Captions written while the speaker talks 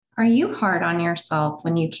Are you hard on yourself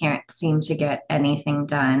when you can't seem to get anything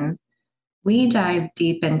done? We dive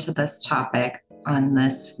deep into this topic on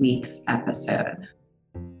this week's episode.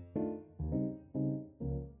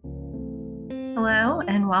 Hello,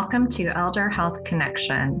 and welcome to Elder Health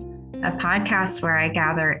Connection, a podcast where I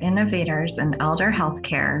gather innovators in elder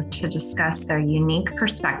healthcare to discuss their unique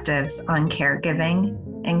perspectives on caregiving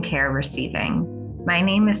and care receiving. My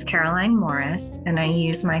name is Caroline Morris, and I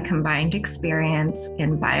use my combined experience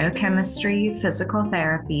in biochemistry, physical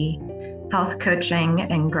therapy, health coaching,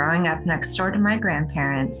 and growing up next door to my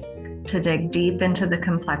grandparents to dig deep into the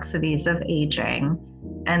complexities of aging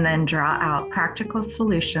and then draw out practical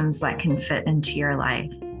solutions that can fit into your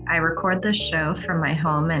life. I record this show from my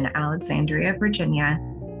home in Alexandria, Virginia,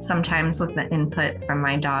 sometimes with the input from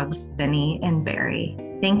my dogs, Benny and Barry.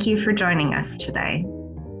 Thank you for joining us today.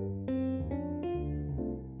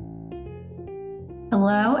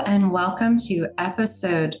 Hello, and welcome to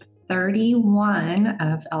episode 31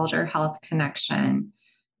 of Elder Health Connection.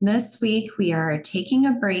 This week, we are taking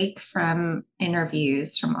a break from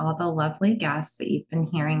interviews from all the lovely guests that you've been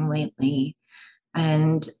hearing lately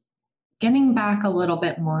and getting back a little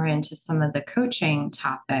bit more into some of the coaching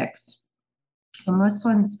topics. And this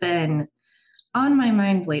one's been on my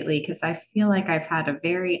mind lately because I feel like I've had a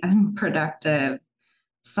very unproductive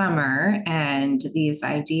summer, and these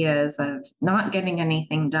ideas of not getting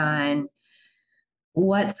anything done,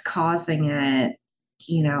 what's causing it?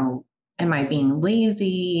 Am I being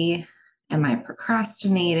lazy? Am I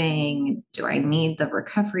procrastinating? Do I need the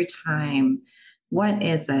recovery time? What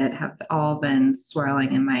is it? Have all been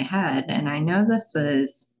swirling in my head. And I know this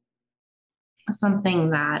is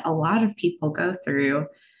something that a lot of people go through.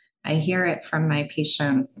 I hear it from my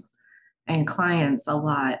patients and clients a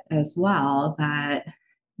lot as well, that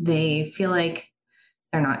they feel like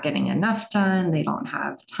they're not getting enough done. They don't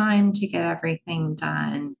have time to get everything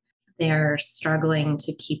done. They're struggling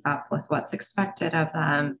to keep up with what's expected of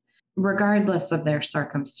them, regardless of their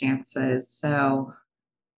circumstances. So,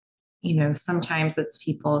 sometimes it's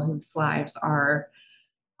people whose lives are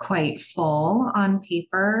quite full on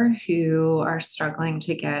paper who are struggling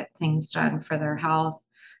to get things done for their health.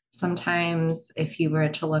 Sometimes, if you were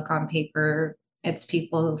to look on paper, it's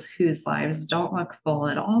people whose lives don't look full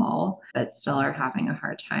at all, but still are having a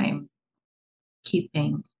hard time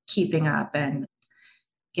keeping up and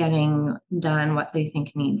getting done what they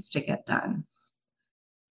think needs to get done.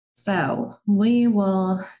 So we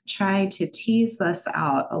will try to tease this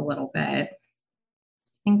out a little bit.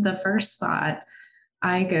 I think the first thought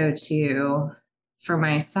I go to for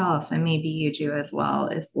myself, and maybe you do as well,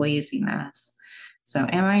 is laziness. So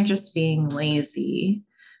am I just being lazy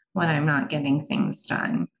when I'm not getting things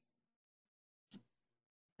done?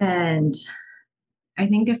 And I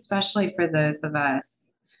think especially for those of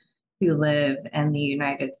us who live in the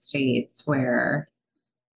United States, where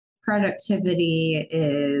productivity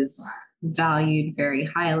is valued very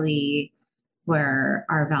highly, where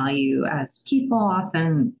our value as people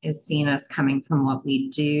often is seen as coming from what we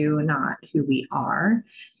do, not who we are,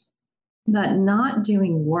 that not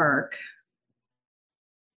doing work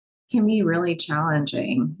can be really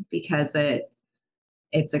challenging because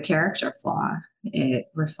it's a character flaw. It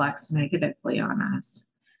reflects negatively on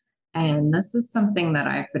us. And this is something that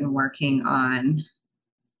I've been working on,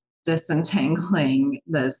 disentangling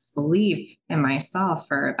this belief in myself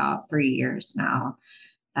for about 3 years now,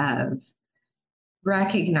 of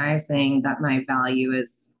recognizing that my value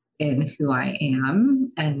is in who I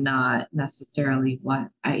am and not necessarily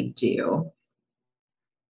what I do.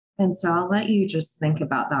 And so I'll let you just think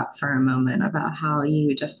about that for a moment, about how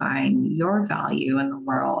you define your value in the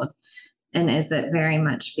world. And is it very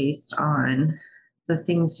much based on the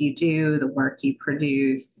things you do, the work you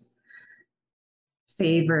produce,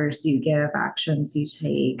 favors you give, actions you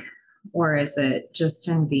take, or is it just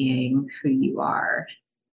in being who you are?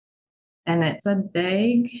 And it's a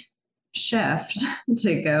big shift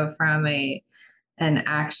to go from an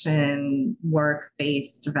action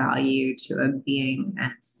work-based value to a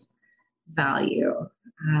beingness value.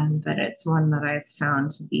 But it's one that I've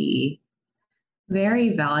found to be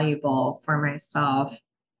very valuable for myself.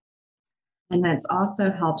 And it's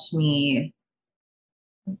also helped me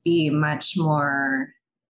be much more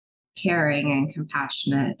caring and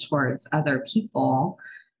compassionate towards other people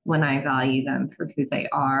when I value them for who they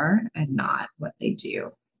are and not what they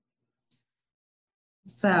do.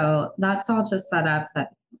 So that's all to set up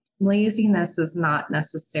that laziness is not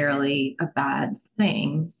necessarily a bad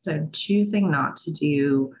thing. So choosing not to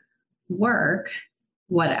do work,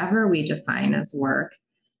 whatever we define as work,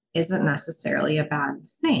 isn't necessarily a bad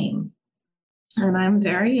thing. And I'm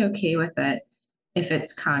very okay with it if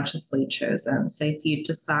it's consciously chosen. So if you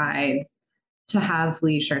decide to have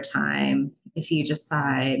leisure time, if you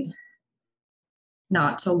decide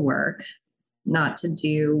not to work, not to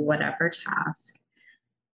do whatever task,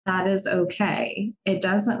 that is okay. It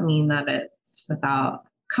doesn't mean that it's without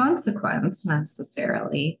consequence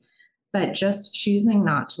necessarily, but just choosing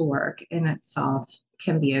not to work in itself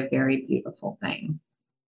can be a very beautiful thing.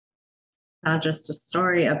 Now, just a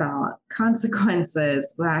story about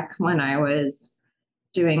consequences. Back when I was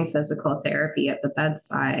doing physical therapy at the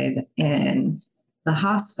bedside in the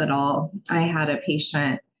hospital, I had a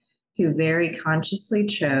patient who very consciously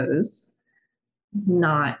chose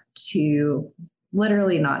not to,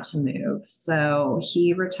 literally not to move. So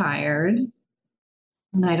he retired,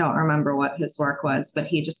 and I don't remember what his work was, but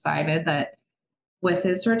he decided that with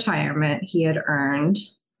his retirement, he had earned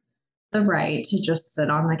the right to just sit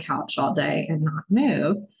on the couch all day and not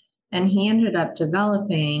move. And he ended up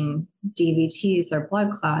developing DVTs or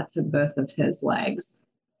blood clots in both of his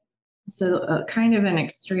legs. So, kind of an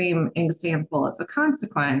extreme example of a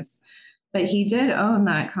consequence, but he did own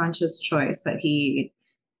that conscious choice that he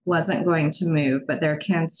wasn't going to move, but there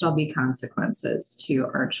can still be consequences to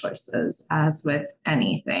our choices, as with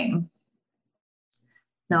anything.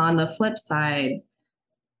 Now, on the flip side,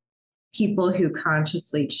 people who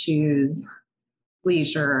consciously choose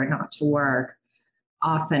leisure or not to work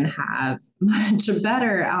often have much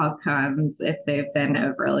better outcomes if they've been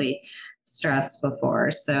overly stressed before.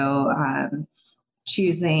 So,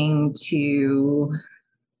 choosing to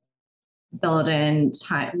build in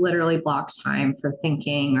time, literally block time for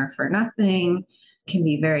thinking or for nothing can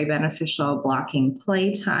be very beneficial. Blocking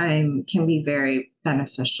playtime can be very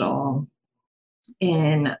beneficial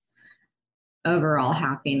in overall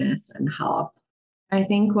happiness and health. I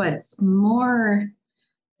think what's more,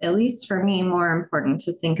 at least for me, more important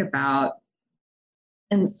to think about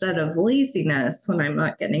instead of laziness when I'm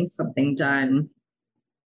not getting something done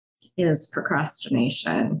is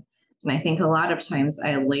procrastination. And I think a lot of times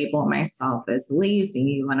I label myself as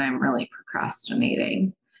lazy when I'm really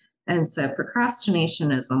procrastinating. And so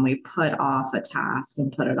procrastination is when we put off a task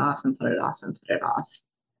and put it off and put it off and put it off.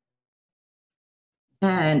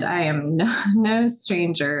 And I am no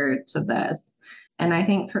stranger to this. And I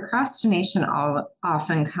think procrastination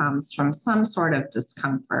often comes from some sort of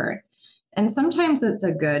discomfort. And sometimes it's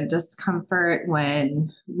a good discomfort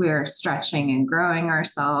when we're stretching and growing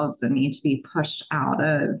ourselves and need to be pushed out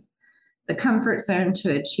of the comfort zone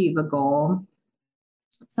to achieve a goal.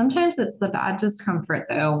 Sometimes it's the bad discomfort,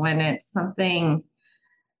 though, when it's something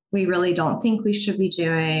we really don't think we should be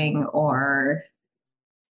doing or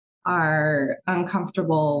are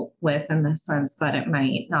uncomfortable with, in the sense that it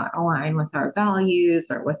might not align with our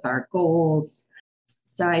values or with our goals.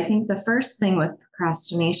 So I think the first thing with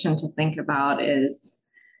procrastination to think about is,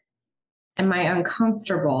 am I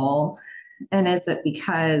uncomfortable? And is it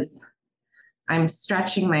because I'm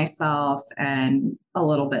stretching myself and a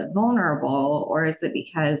little bit vulnerable, or is it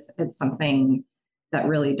because it's something that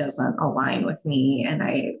really doesn't align with me and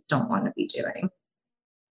I don't want to be doing?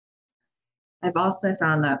 I've also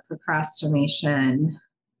found that procrastination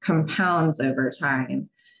compounds over time.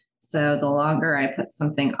 So the longer I put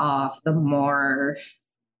something off, the more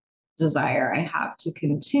desire I have to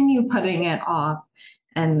continue putting it off.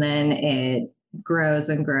 And then it grows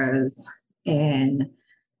and grows in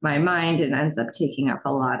my mind and ends up taking up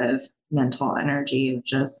a lot of mental energy of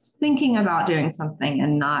just thinking about doing something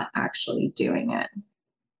and not actually doing it.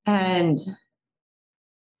 And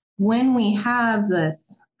when we have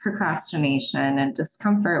this procrastination and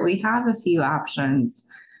discomfort, we have a few options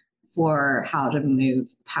for how to move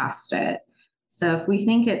past it. So if we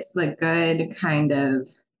think it's the good kind of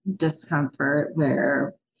discomfort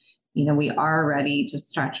where, we are ready to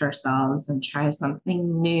stretch ourselves and try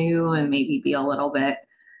something new and maybe be a little bit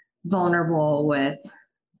vulnerable with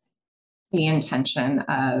the intention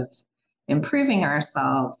of improving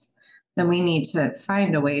ourselves, then we need to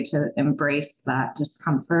find a way to embrace that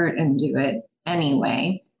discomfort and do it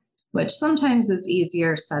anyway, which sometimes is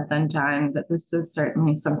easier said than done, but this is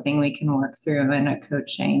certainly something we can work through in a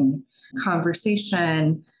coaching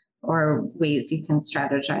conversation, or ways you can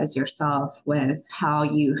strategize yourself with how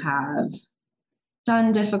you have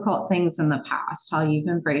done difficult things in the past, how you've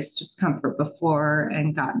embraced discomfort before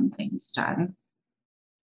and gotten things done.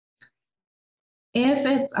 If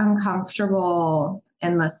it's uncomfortable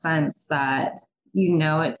in the sense that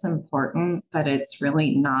it's important, but it's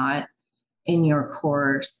really not in your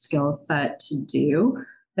core skill set to do,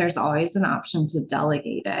 there's always an option to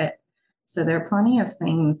delegate it. So there are plenty of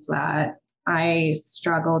things that I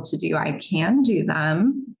struggle to do. I can do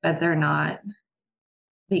them, but they're not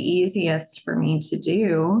the easiest for me to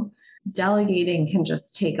do. delegating can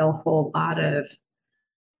just take a whole lot of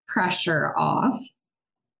pressure off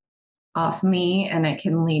me, and it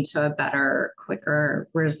can lead to a better, quicker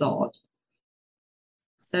result.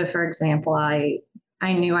 So for example, I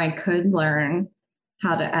knew I could learn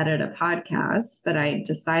how to edit a podcast, but I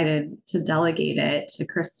decided to delegate it to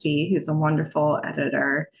Christy, who's a wonderful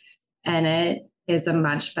editor. And it is a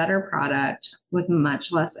much better product with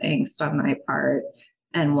much less angst on my part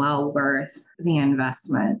and well worth the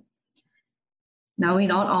investment. Now, we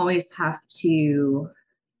don't always have to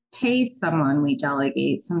pay someone we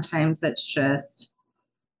delegate. Sometimes it's just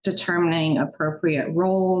determining appropriate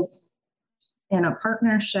roles in a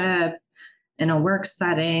partnership, in a work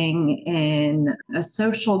setting, in a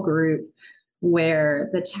social group where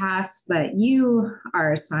the tasks that you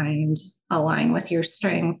are assigned align with your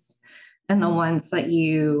strengths and the ones that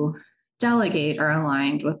you delegate are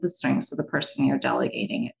aligned with the strengths of the person you're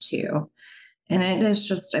delegating it to. And it is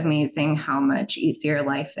just amazing how much easier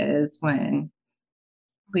life is when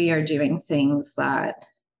we are doing things that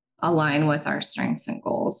align with our strengths and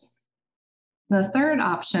goals. The third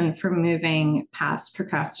option for moving past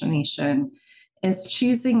procrastination is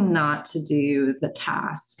choosing not to do the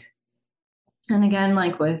task. And again,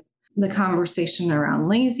 like with the conversation around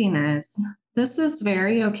laziness, this is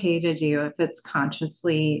very okay to do if it's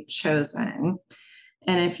consciously chosen.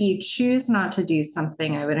 And if you choose not to do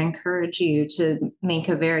something, I would encourage you to make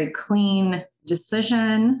a very clean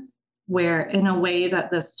decision where in a way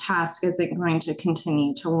that this task isn't going to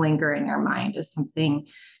continue to linger in your mind as something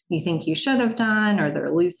you think you should have done, or there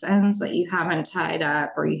are loose ends that you haven't tied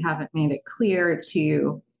up, or you haven't made it clear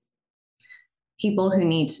to people who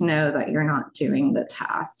need to know that you're not doing the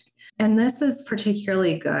task. And this is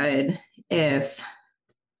particularly good if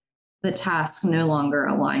the task no longer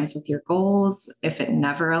aligns with your goals, if it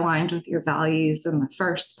never aligned with your values in the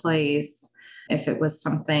first place, if it was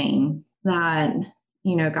something that,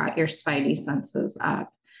 got your spidey senses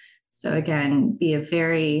up. So again, be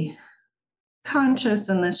very conscious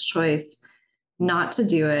in this choice not to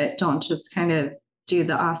do it. Don't just kind of do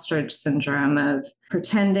the ostrich syndrome of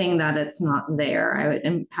pretending that it's not there. I would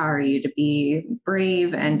empower you to be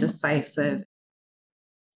brave and decisive.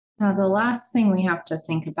 Now, the last thing we have to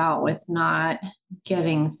think about with not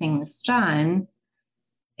getting things done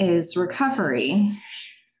is recovery.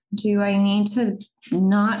 Do I need to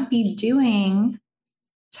not be doing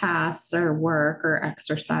tasks or work or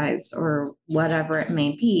exercise or whatever it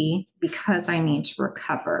may be because I need to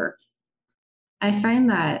recover? I find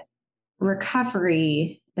that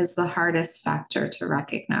recovery is the hardest factor to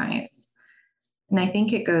recognize. And I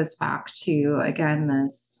think it goes back to, again,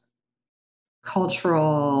 this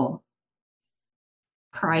cultural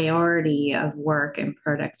priority of work and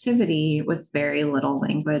productivity with very little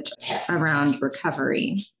language around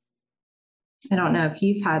recovery. I don't know if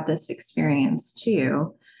you've had this experience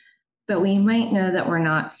too, but we might know that we're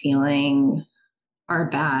not feeling our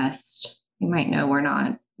best. We might know we're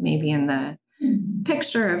not maybe in the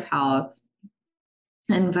picture of health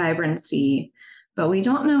and vibrancy, but we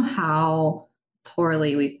don't know how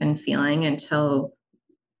poorly we've been feeling until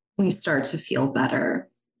we start to feel better.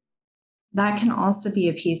 That can also be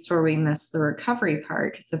a piece where we miss the recovery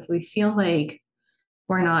part, because if we feel like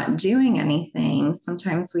we're not doing anything,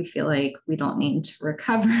 sometimes we feel like we don't need to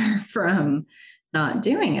recover from not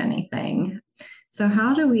doing anything. So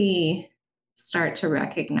how do we start to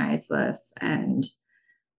recognize this and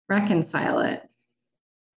reconcile it?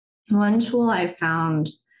 One tool I found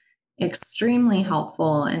extremely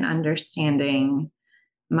helpful in understanding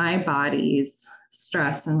my body's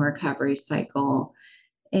stress and recovery cycle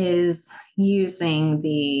is using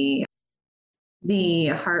the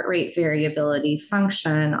heart rate variability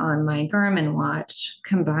function on my Garmin watch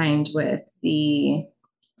combined with the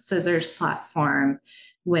Scissors platform,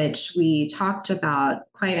 which we talked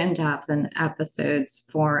about quite in depth in episodes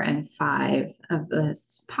 4 and 5 of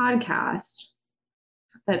this podcast.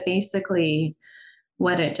 But basically,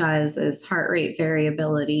 what it does is heart rate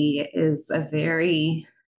variability is a very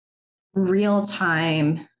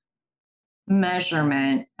real-time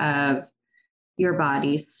measurement of your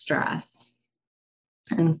body's stress.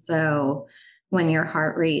 And so when your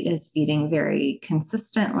heart rate is beating very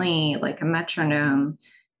consistently, like a metronome,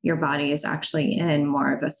 your body is actually in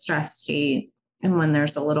more of a stress state. And when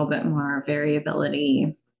there's a little bit more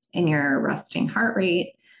variability in your resting heart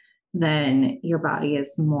rate, then your body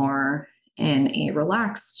is more in a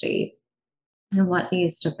relaxed state. And what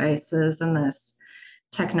these devices and this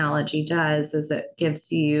technology does is it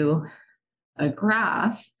gives you a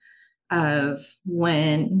graph of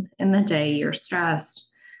when in the day you're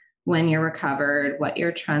stressed, when you're recovered, what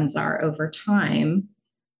your trends are over time.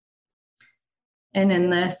 And in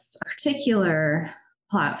this particular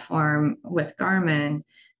platform with Garmin,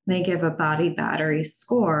 they give a body battery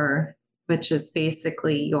score, which is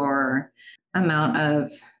basically your amount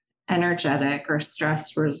of energetic or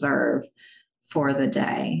stress reserve for the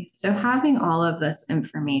day. So having all of this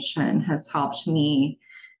information has helped me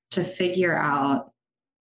to figure out,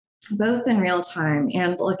 both in real time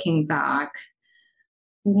and looking back,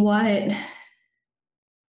 when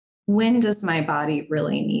does my body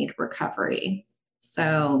really need recovery?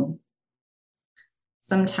 So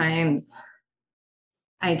sometimes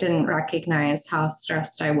I didn't recognize how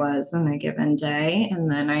stressed I was in a given day,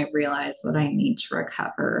 and then I realized that I need to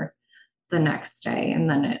recover the next day. And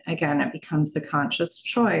then it becomes a conscious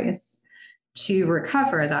choice to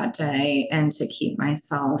recover that day and to keep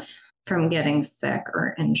myself from getting sick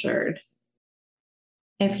or injured.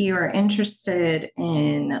 If you are interested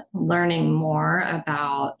in learning more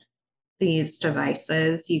about these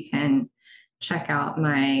devices, you can check out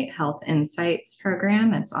my Health Insights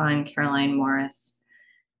program. It's on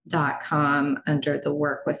CarolineMorris.com under the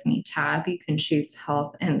Work With Me tab. You can choose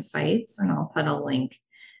Health Insights, and I'll put a link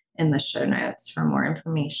in the show notes for more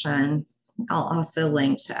information. I'll also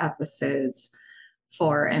link to episodes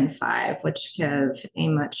 4 and 5, which give a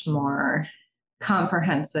much more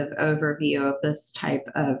comprehensive overview of this type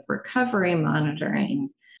of recovery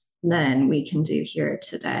monitoring than we can do here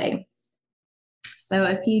today. So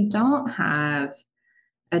if you don't have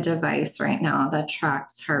a device right now that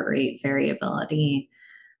tracks heart rate variability,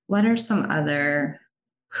 what are some other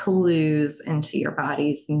clues into your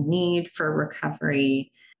body's need for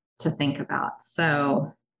recovery to think about? So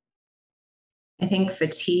I think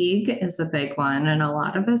fatigue is a big one, and a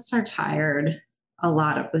lot of us are tired a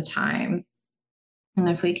lot of the time. And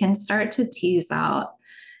if we can start to tease out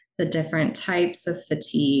the different types of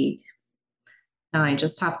fatigue. Now I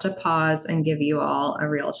just have to pause and give you all a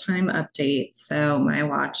real-time update. So my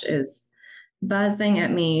watch is buzzing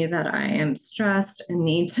at me that I am stressed and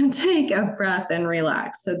need to take a breath and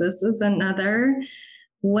relax. So this is another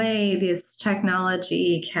way this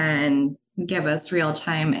technology can give us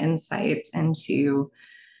real-time insights into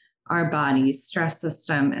our body's stress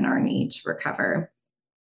system and our need to recover.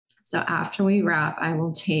 So after we wrap, I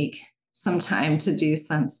will take some time to do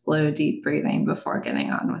some slow, deep breathing before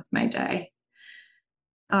getting on with my day.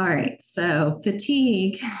 All right, so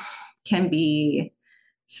fatigue can be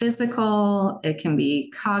physical, it can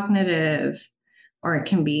be cognitive, or it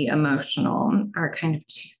can be emotional, are kind of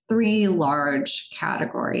 3 large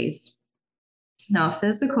categories. Now,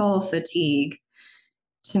 physical fatigue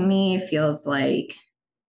to me feels like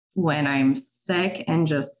when I'm sick and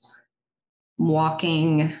just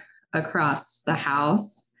walking across the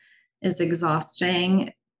house is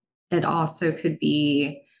exhausting. It also could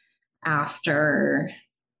be after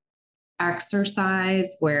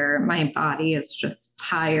exercise where my body is just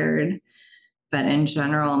tired, but in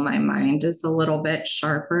general, my mind is a little bit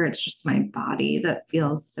sharper. It's just my body that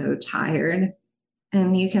feels so tired.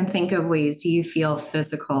 And you can think of ways you feel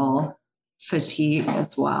physical fatigue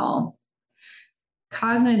as well.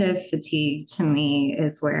 Cognitive fatigue to me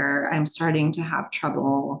is where I'm starting to have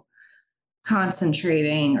trouble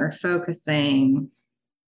concentrating or focusing.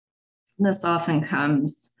 This often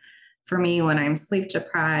comes for me when I'm sleep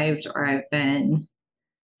deprived or I've been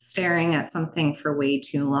staring at something for way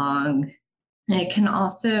too long. And it can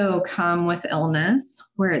also come with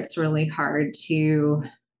illness where it's really hard to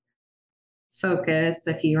focus.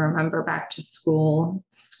 If you remember back to school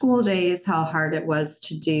days, how hard it was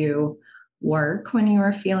to do work when you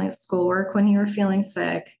were feeling schoolwork, when you were feeling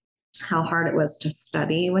sick, how hard it was to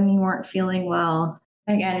study when you weren't feeling well.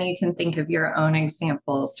 Again, you can think of your own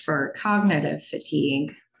examples for cognitive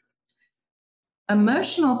fatigue.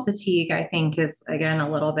 Emotional fatigue, I think, is again a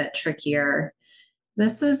little bit trickier.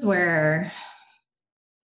 This is where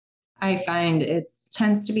I find it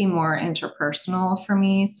tends to be more interpersonal for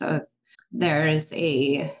me. So if there's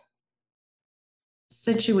a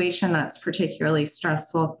situation that's particularly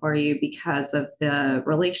stressful for you because of the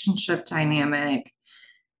relationship dynamic,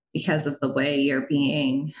 because of the way you're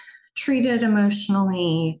being treated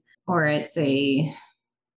emotionally, or it's a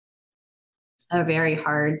very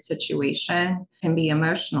hard situation, can be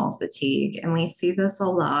emotional fatigue. And we see this a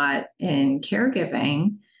lot in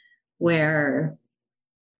caregiving, where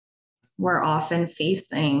we're often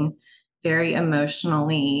facing very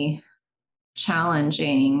emotionally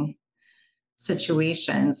challenging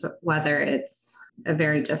situations, whether it's a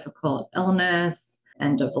very difficult illness,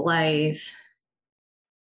 end of life,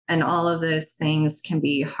 and all of those things can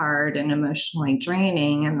be hard and emotionally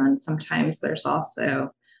draining. And then sometimes there's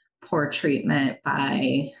also poor treatment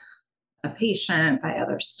by a patient, by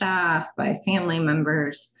other staff, by family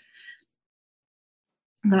members.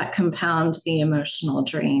 that compound the emotional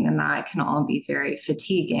drain, and that can all be very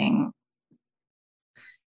fatiguing.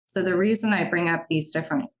 So the reason I bring up these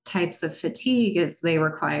different types of fatigue is they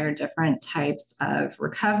require different types of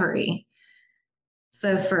recovery.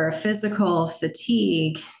 So for a physical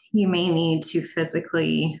fatigue, you may need to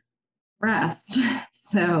physically rest.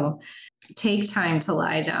 So take time to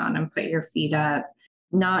lie down and put your feet up,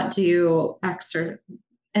 not do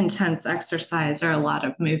intense exercise or a lot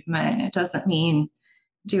of movement. It doesn't mean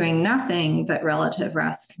doing nothing, but relative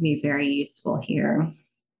rest can be very useful here.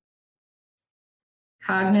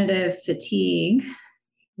 Cognitive fatigue,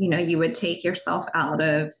 you would take yourself out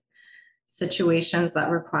of situations that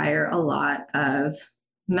require a lot of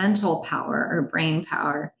mental power or brain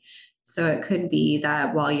power. So it could be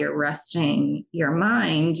that while you're resting your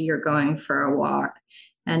mind, you're going for a walk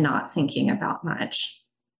and not thinking about much.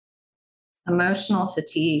 Emotional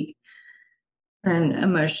fatigue and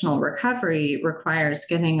emotional recovery requires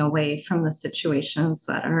getting away from the situations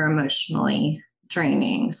that are emotionally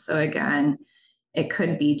draining. So again, it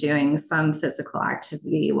could be doing some physical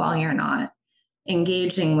activity while you're not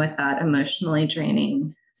engaging with that emotionally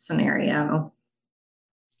draining scenario.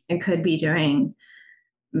 It could be doing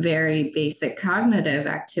very basic cognitive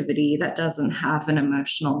activity that doesn't have an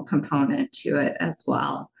emotional component to it as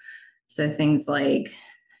well. So things like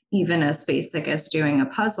even as basic as doing a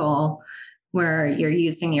puzzle where you're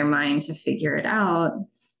using your mind to figure it out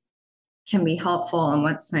can be helpful. And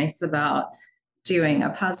what's nice about doing a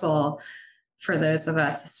puzzle for those of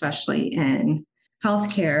us, especially in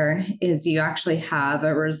healthcare, is you actually have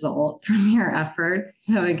a result from your efforts.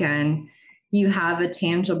 So again, you have a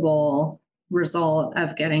tangible result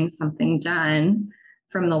of getting something done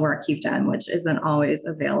from the work you've done, which isn't always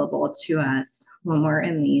available to us when we're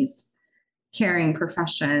in these caring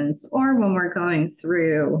professions or when we're going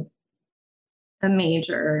through a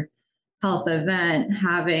major health event.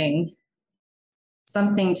 Having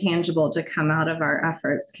something tangible to come out of our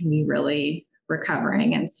efforts can be really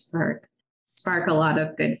recovering and spark a lot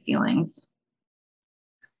of good feelings.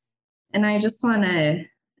 And I just want to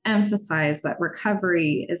emphasize that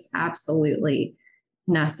recovery is absolutely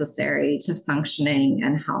necessary to functioning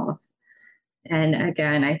and health. And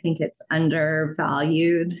again, I think it's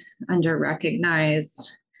undervalued, underrecognized,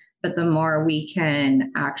 but the more we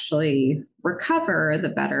can actually recover, the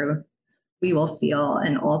better we will feel.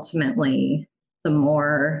 And ultimately, the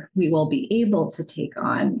more we will be able to take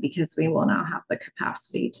on because we will now have the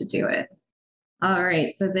capacity to do it. All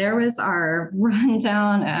right, so there was our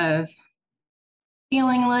rundown of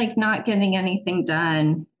feeling like not getting anything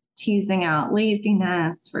done, teasing out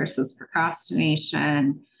laziness versus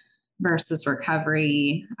procrastination versus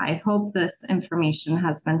recovery. I hope this information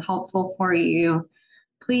has been helpful for you.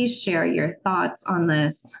 Please share your thoughts on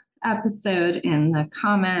this episode in the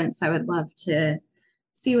comments. I would love to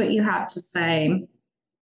see what you have to say.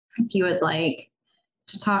 If you would like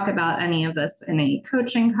to talk about any of this in a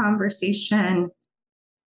coaching conversation,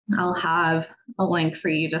 I'll have a link for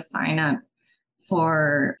you to sign up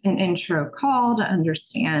for an intro call to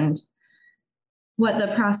understand what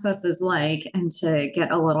the process is like and to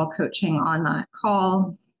get a little coaching on that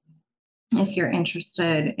call. If you're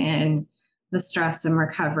interested in the stress and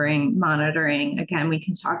recovering monitoring, again, we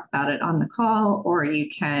can talk about it on the call, or you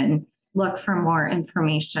can look for more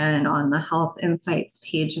information on the Health Insights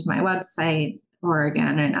page of my website, or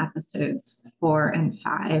again, in episodes 4 and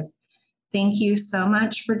 5. Thank you so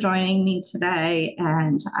much for joining me today,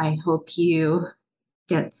 and I hope you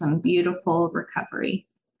get some beautiful recovery.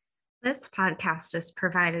 This podcast is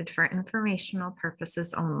provided for informational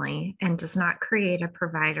purposes only and does not create a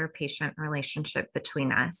provider-patient relationship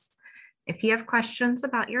between us. If you have questions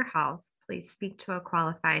about your health, please speak to a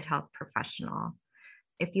qualified health professional.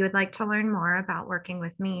 If you would like to learn more about working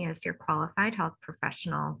with me as your qualified health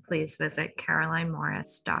professional, please visit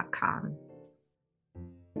CarolineMorris.com.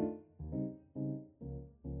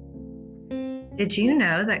 Did you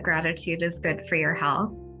know that gratitude is good for your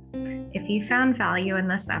health? If you found value in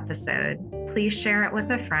this episode, please share it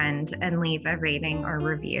with a friend and leave a rating or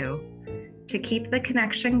review. To keep the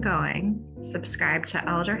connection going, subscribe to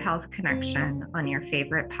Elder Health Connection on your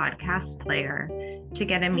favorite podcast player to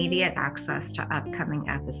get immediate access to upcoming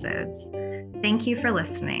episodes. Thank you for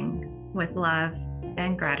listening. With love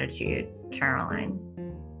and gratitude, Caroline.